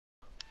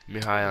Me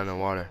high on the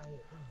water.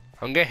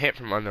 I'm gonna get hit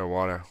from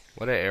underwater.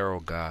 What an arrow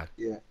god.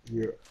 Yeah,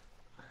 yeah.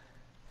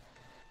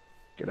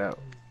 Get out.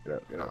 Get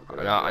out, get out, get out, No,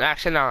 get out.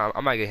 actually, no,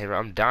 I might get hit.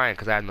 I'm dying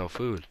because I have no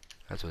food.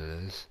 That's what it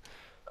is.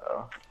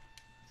 Oh,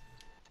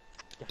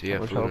 Do you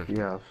how have much food? health do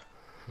you have?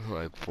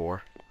 Like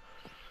 4.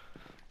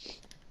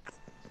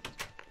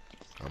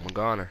 I'm a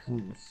goner.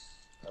 Hmm.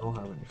 I don't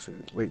have any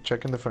food. Wait,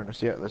 check in the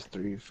furnace. Yeah, there's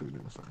 3 food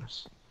in the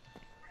furnace.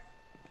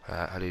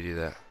 How do you do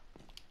that?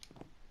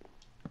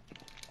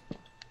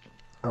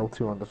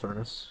 L2 on the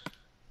furnace.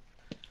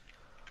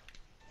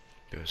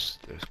 There's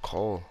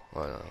coal.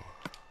 Oh no.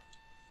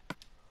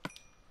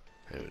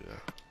 Here we go.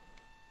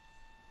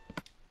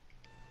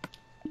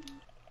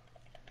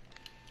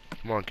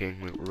 Come on,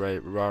 King.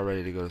 We're all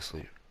ready to go to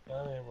sleep.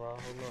 Got it, bro. Hold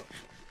up.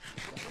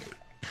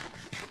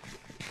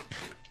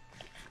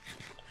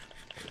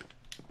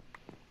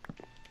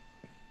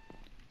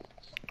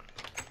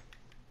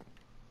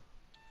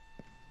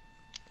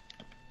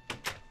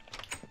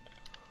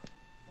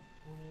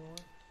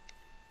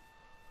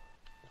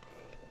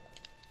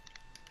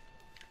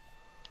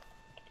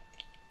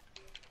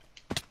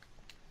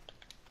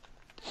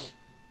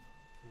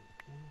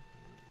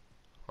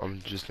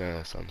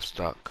 I'm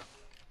stuck.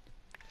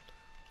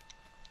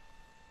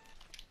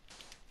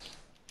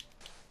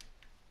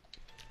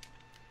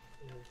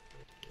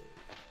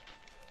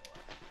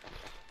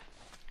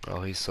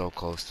 Oh, he's so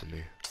close to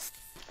me.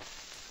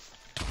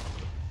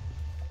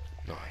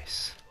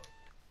 Nice.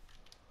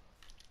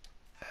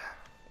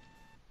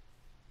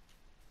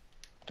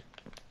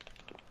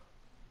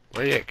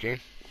 Where you at, King?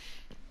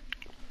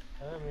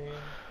 I mean,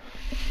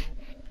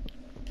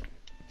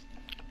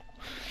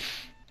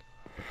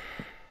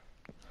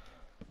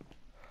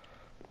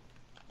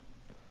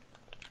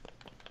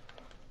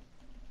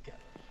 got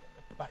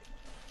a bite.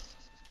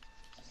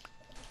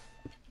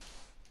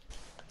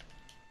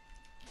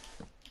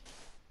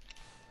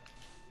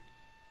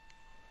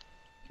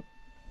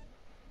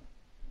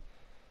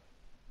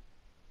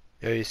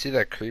 Yo, you see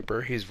that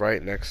creeper? He's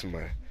right next to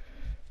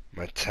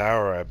my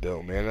tower I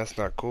built, man. That's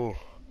not cool.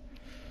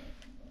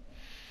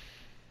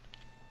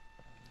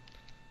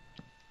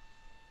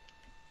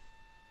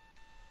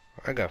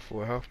 I got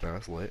 4 health now.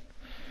 That's lit.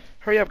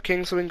 Hurry up,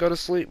 King, so we can go to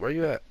sleep. Where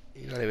you at?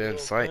 You're not even in Yo,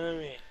 sight.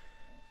 Grammy.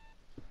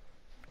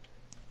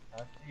 I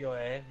see your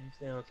ass. You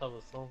stay on top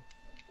of something.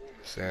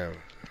 Sam.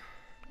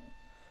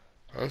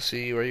 I don't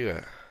see you. Where you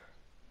at?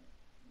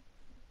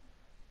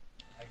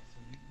 I see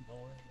you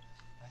going.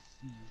 I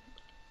see you.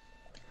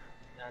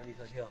 Now I need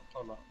some help.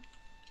 Hold up.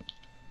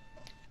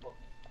 Fuck.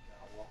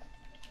 Gotta walk.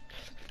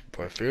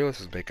 Boy, Fearless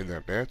is making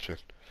that mansion.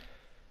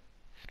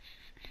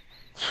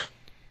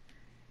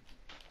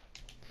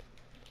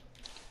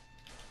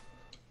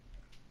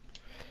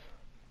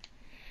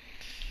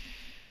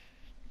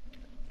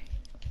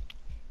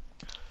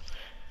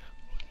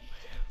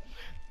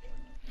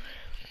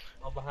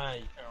 I'm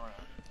behind you. Turn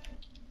around.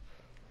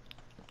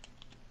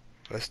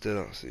 I still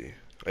don't see you.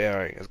 Oh, yeah,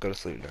 alright. Let's go to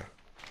sleep now.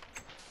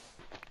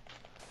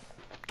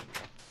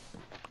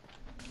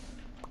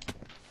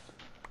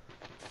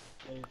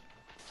 Hey,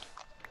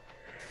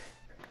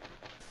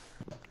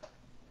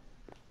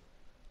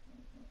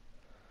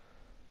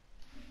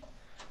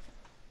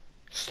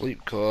 Sleep,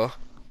 cool.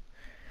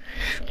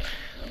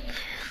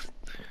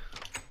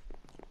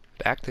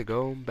 Back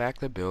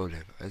to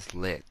building. It's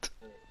lit.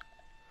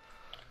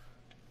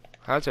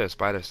 How's there a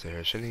spider still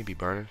here? Shouldn't he be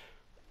burning?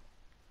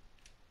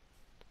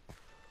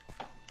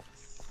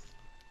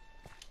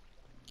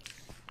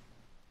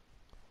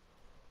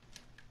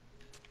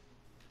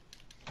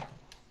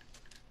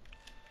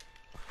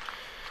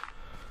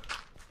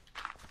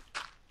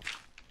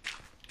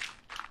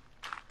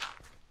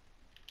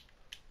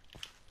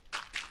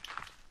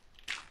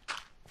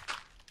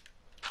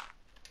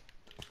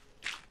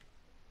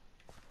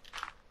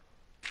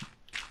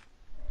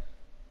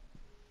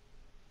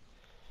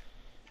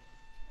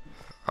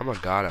 I'm a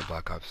god at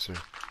Black Ops 3.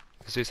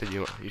 This dude said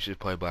you should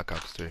play Black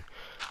Ops 3.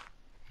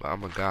 But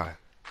I'm a god.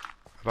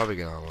 I'll probably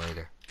get on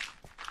later.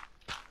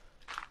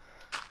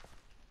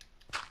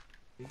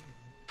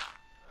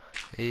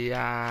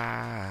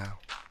 Yeah.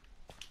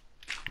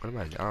 What am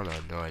I? I don't know.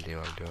 No idea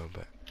what I'm doing,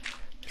 but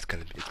it's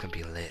gonna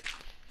be lit.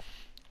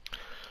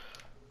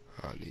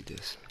 I don't need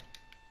this.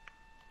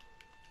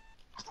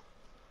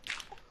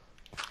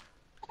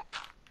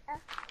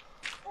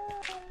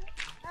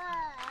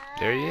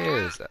 There he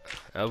is.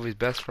 Elvie's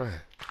best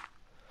friend.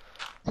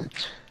 And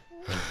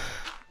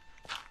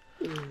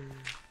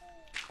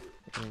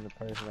the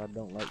person I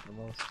don't like the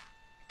most.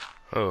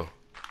 Oh,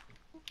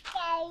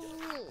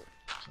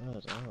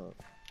 Shut up.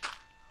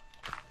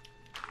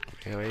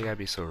 yeah, why you gotta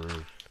be so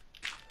rude?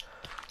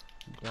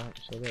 Don't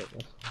shut up.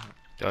 That's fine.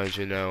 Don't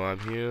you know I'm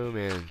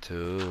human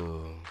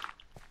too?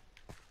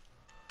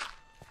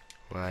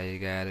 Why you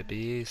gotta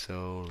be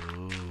so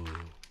rude?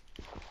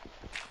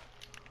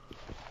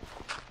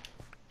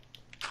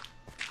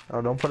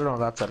 Oh, don't put it on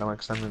that side. I'm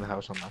extending the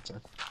house on that side.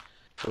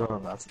 Put it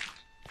on that side.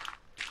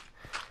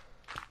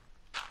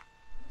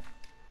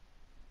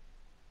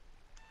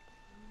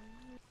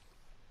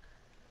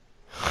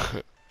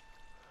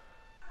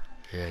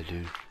 Yeah,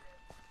 dude.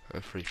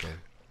 I'm freaking.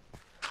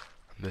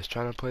 I'm just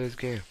trying to play this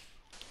game.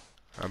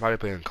 I'm probably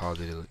playing Call of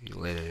Duty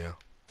later, yo.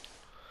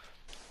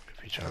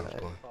 If you're trying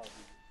to Alright. play.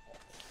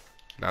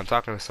 Now I'm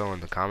talking to someone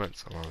in the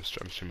comments. I'm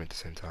streaming at the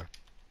same time.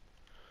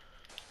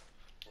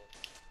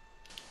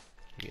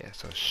 Yeah,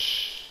 so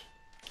shh.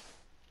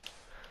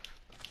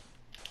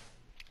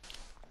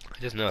 I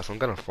just noticed I'm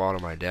gonna fall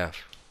to my death.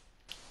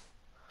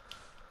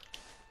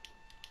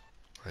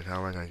 Like, how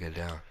am I gonna get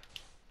down?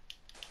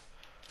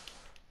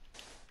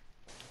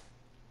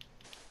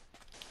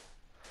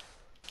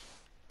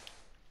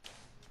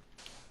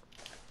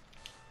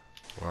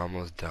 We're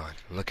almost done.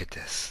 Look at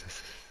this.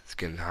 It's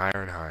getting higher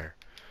and higher.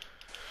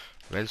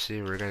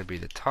 Eventually, we're gonna be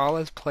the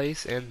tallest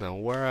place in the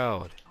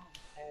world.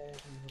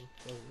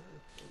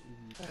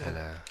 And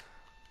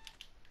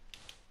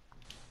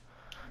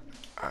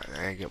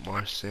I get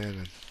more sand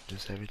and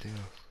just everything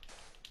else.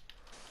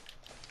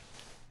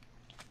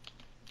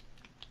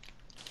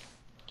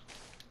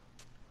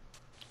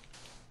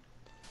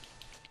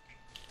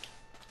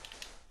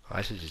 Oh,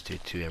 I should just do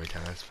 2 every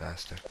time. That's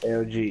faster.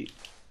 AOG,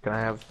 can I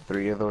have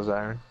 3 of those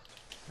iron?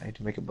 I need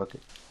to make a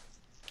bucket.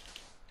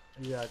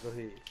 Yeah, go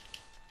ahead.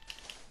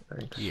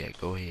 Thanks. Yeah,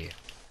 go ahead.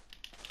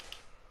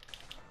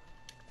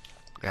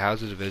 Yeah,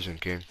 how's the division,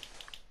 King?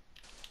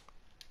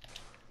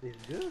 It's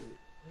good.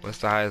 What's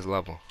the highest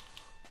level?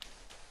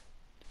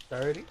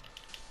 30.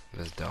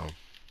 That's dumb.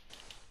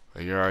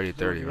 And you're already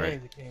 30, right?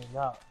 Games that came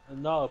out.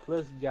 No,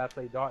 plus you gotta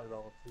play Dark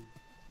Zone too.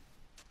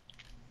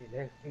 Yeah,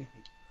 that's 50.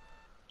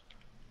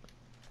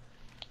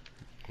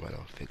 What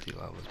on 50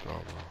 levels,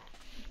 bro?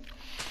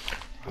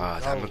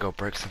 Time to go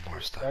break some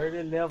more stuff.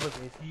 30 levels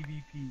in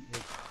PvP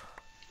and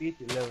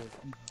 50 levels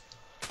in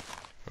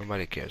PvP.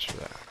 Nobody cares for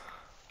that.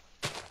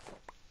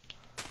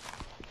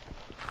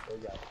 So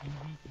you got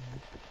PvP.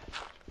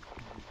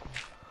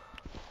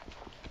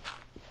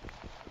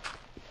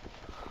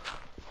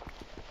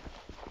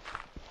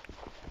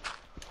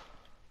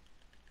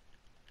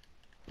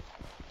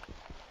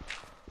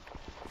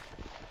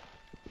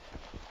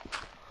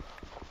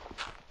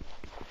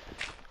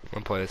 I'm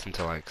gonna play this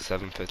until like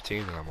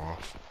 7:15 and I'm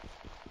off.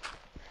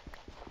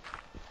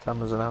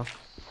 Time is it now?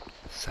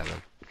 7.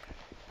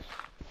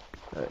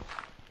 Alright.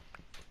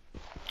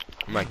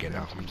 I might get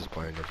out. I'm just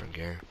playing a different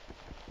game.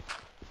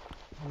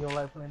 You don't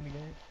like playing the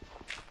game?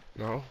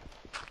 No?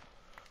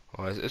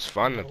 Well, it's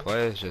fun to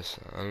play. It's just,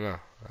 I don't know.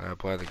 I gotta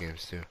play other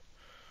games too.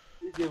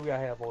 You just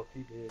gotta have more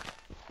people here.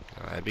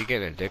 It'd be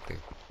getting addicting.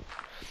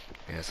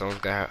 Yeah,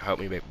 someone's gotta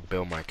help me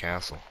build my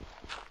castle.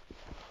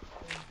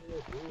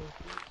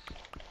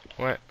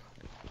 What?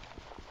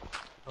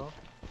 Huh?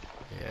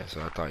 Yeah,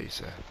 so I thought you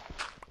said.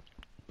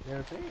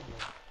 Never seen it.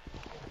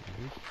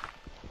 Mhm.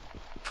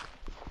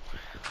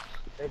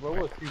 Hey bro,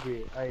 what's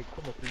creepy? Hey,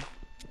 come on, creep.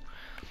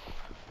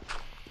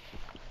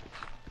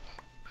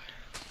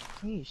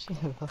 Hey, shut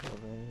up,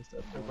 man.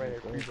 Stop Come doing right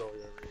that, there, creep over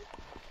there, Red.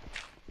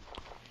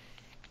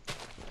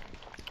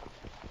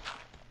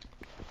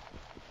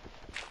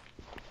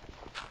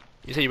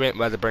 You said you went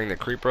about to bring the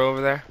creeper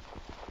over there?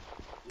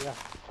 Yeah,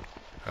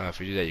 If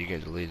you do that, you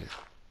get deleted.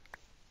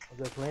 I'm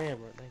just playing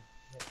right now.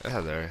 That's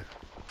hilarious.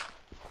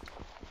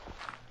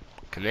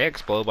 Can they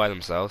explode by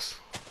themselves?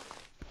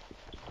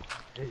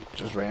 Hey,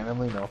 Just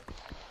randomly? No.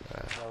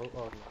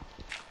 oh,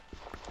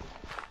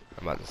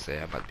 I'm about to say,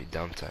 I'm about to be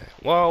dumb tight.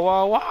 Whoa,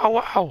 whoa, whoa,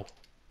 whoa!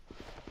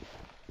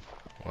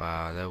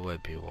 Wow, that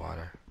would be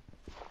water.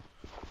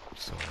 I'm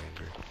so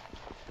angry.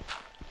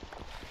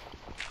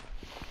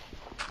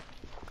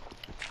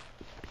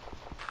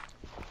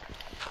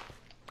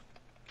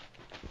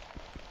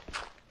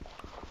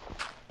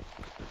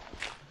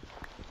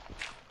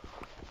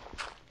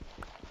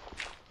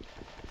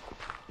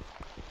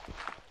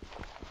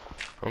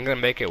 I'm gonna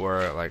make it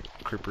where like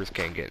creepers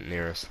can't get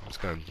near us. I'm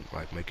just gonna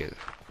like make it.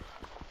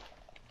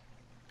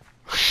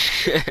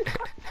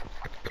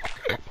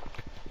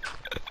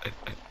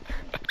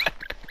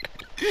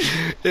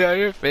 Yeah,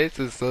 your face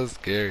is so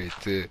scary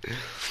too.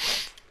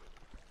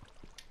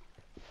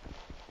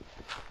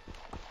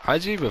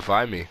 How'd you even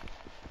find me?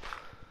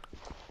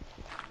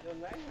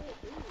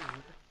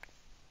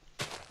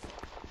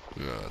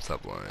 No,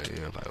 stop lying. You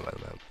didn't find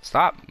me.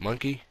 Stop,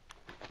 monkey.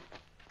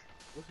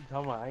 what you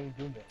talking about? I ain't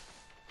doing that.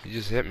 You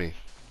just hit me.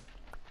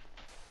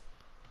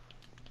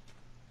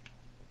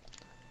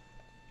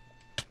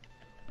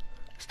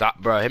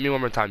 Stop, bro. Hit me one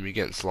more time. You're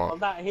getting I'm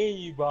slumped. not hitting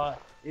you, bro.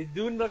 Is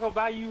dude not gonna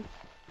buy you?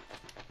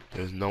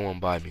 There's no one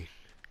by me.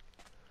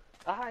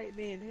 Alright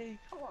then, hey,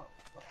 come on.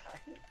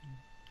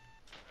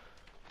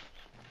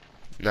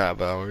 Nah,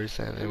 but I'm already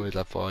saying. Anyways,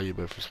 I follow you,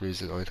 but for some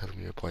reason, the only time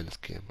you're playing this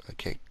game, I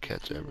can't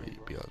catch every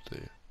be out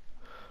there.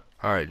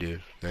 Alright,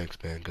 dude. Thanks,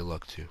 man. Good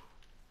luck to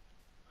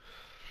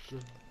you.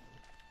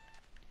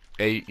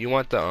 Hey, you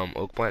want the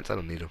oak plants? I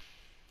don't need them.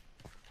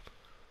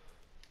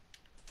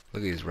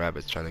 Look at these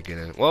rabbits trying to get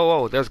in. Whoa,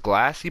 whoa, there's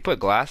glass? You put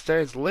glass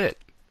there? It's lit.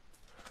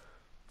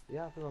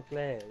 Yeah, I feel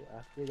glad.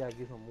 I still gotta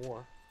get some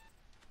more.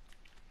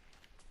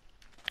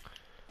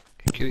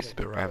 Kill these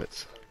stupid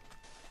rabbits.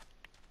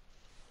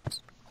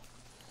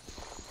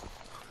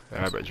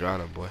 Rabbit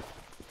drown 'em, boy.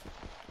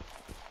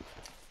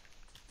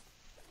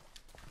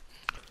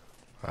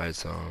 Alright,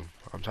 so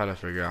I'm trying to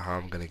figure out how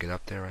I'm gonna get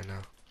up there right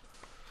now.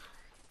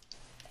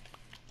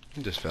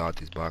 I just fill out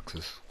these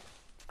boxes.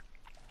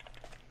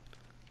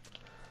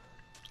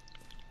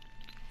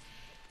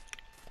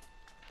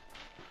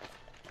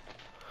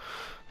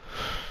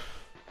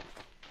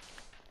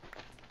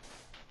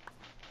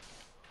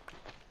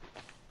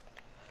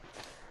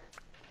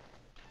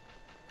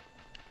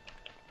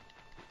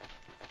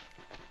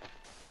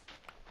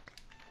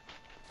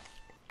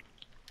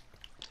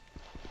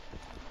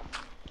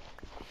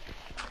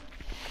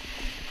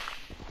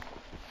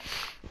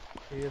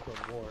 Here's some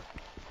more.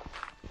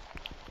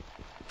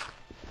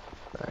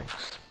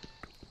 Thanks.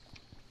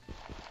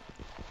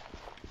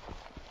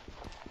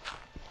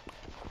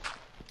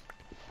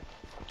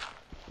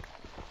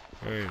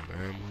 Hey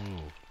man,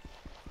 move.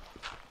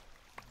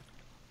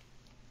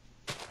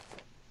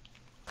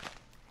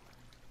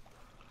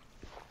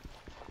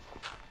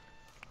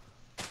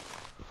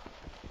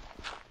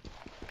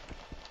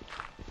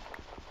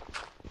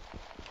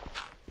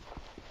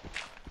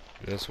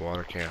 This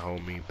water can't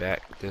hold me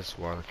back. This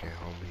water can't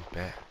hold me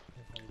back.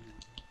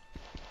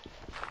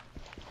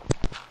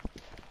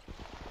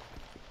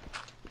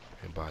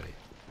 Hey, body.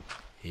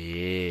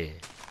 Yeah.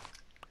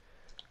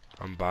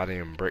 I'm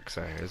bodying bricks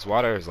out here. This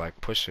water is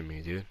like pushing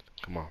me, dude.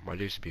 Come on, my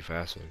dude should be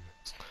faster.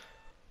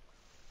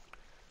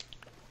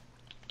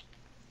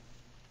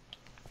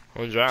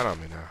 Don't drown on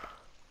me now.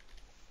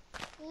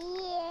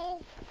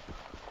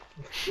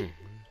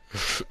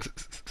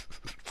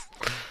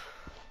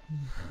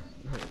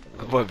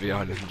 I'm gonna be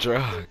on them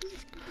drugs.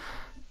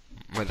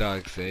 My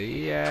dog say,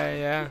 yeah,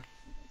 yeah.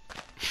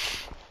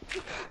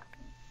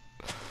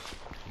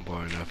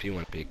 Boy, enough, you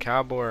want to be a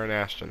cowboy or an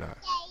astronaut?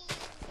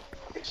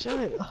 Shut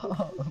up!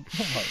 Oh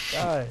my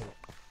god!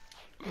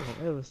 You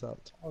don't ever stop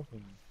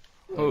talking.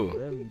 Who?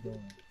 Whatever you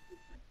doing.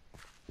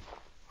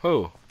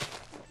 Who?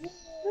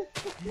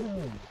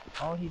 Him.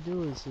 All he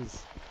do is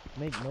just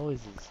make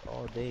noises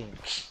all day.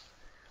 He's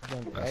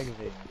gonna be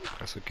aggravating.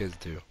 That's what kids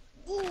do.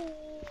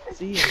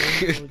 See it, man.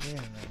 He go again,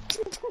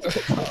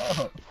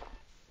 man.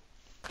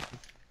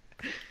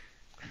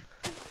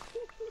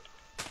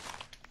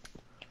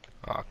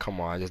 Oh, come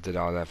on, I just did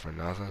all that for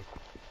nothing.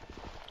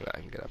 I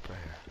can get up right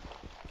here.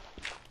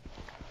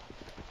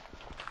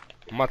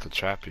 I'm about to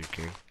trap you,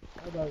 King.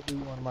 How about do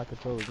one of my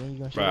controllers? Then you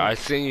gonna show Bro, I us?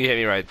 seen you hit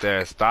me right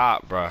there.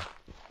 Stop, bro.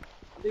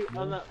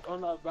 I'm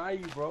not by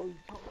you, bro. You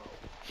talking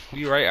about?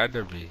 You right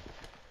under me.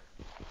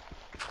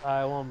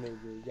 I want me,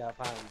 dude. You gotta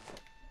find me.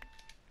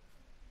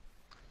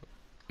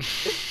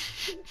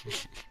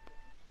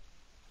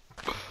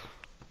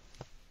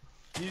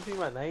 Do you see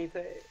my name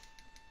tag?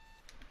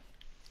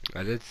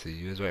 I did see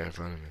you. He was right in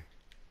front of me.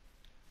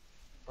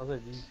 I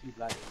said, do you see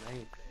like the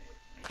name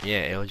tag?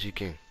 Yeah, LG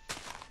King.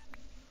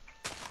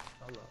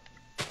 Hold up.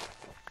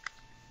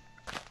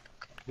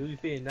 Do you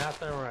see it now?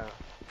 Turn around.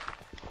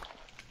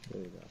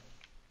 There you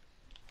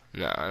go.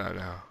 No, no,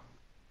 no.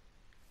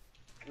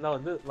 No,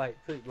 look like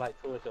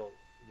towards your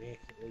man.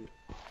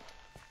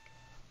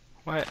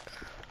 What?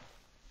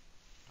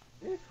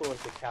 It's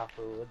towards the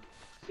castle.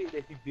 Shit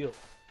that you built.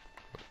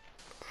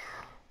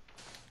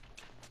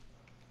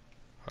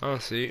 I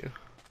don't see you.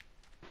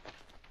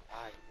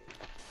 Alright,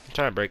 I'm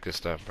trying to break this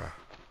stuff, bro.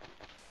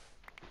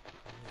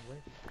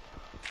 man.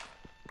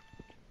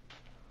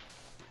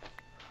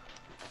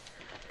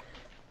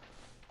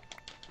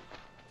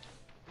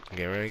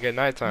 Getting ready to get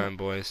nighttime,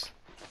 boys.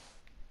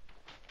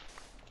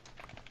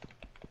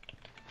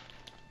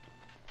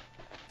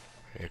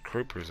 Yeah,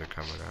 creepers are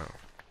coming out.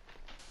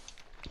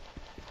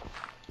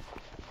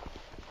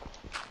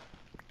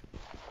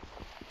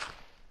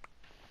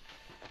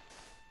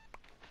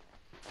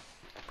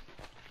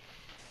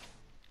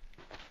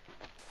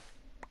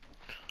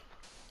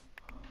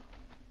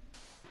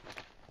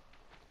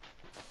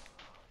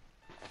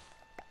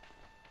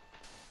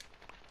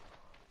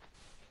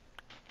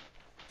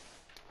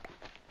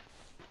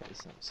 Play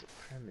some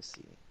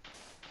supremacy.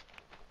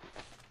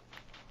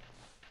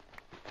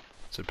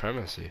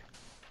 Supremacy.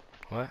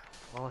 What?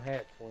 I don't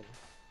have 20.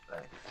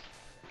 Thanks.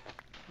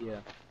 Yeah.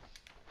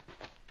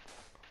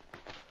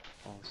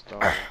 On Star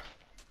Wars.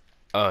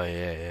 Oh,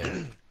 yeah,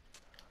 yeah.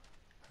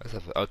 That's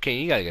a, okay,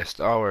 you gotta get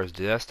Star Wars,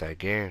 dude. That's that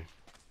game.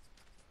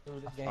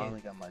 Dude, this I game.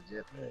 finally got my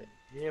jetpack.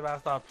 Everybody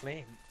start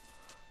playing.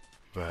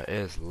 Bro,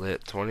 it's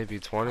lit.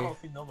 20v20. I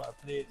don't see nobody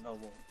play it no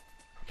more.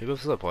 People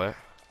still play it.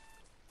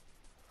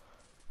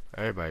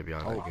 Everybody be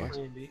on Oh, that game. I'm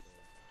playing this.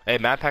 Hey,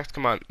 Mad Packs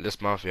come out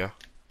this month, yeah?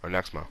 Or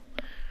next month.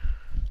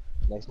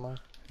 Next month?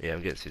 Yeah,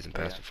 I'm getting season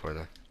pass Yeah. before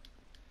then.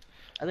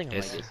 I think I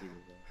might Yes. get season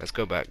though. Let's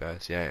go back,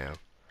 guys. Yeah, I am.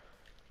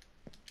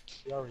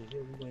 You already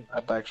here. We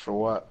went. Thanks for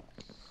what?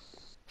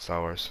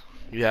 Star Wars.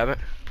 You have it?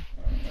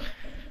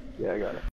 Yeah, I got it.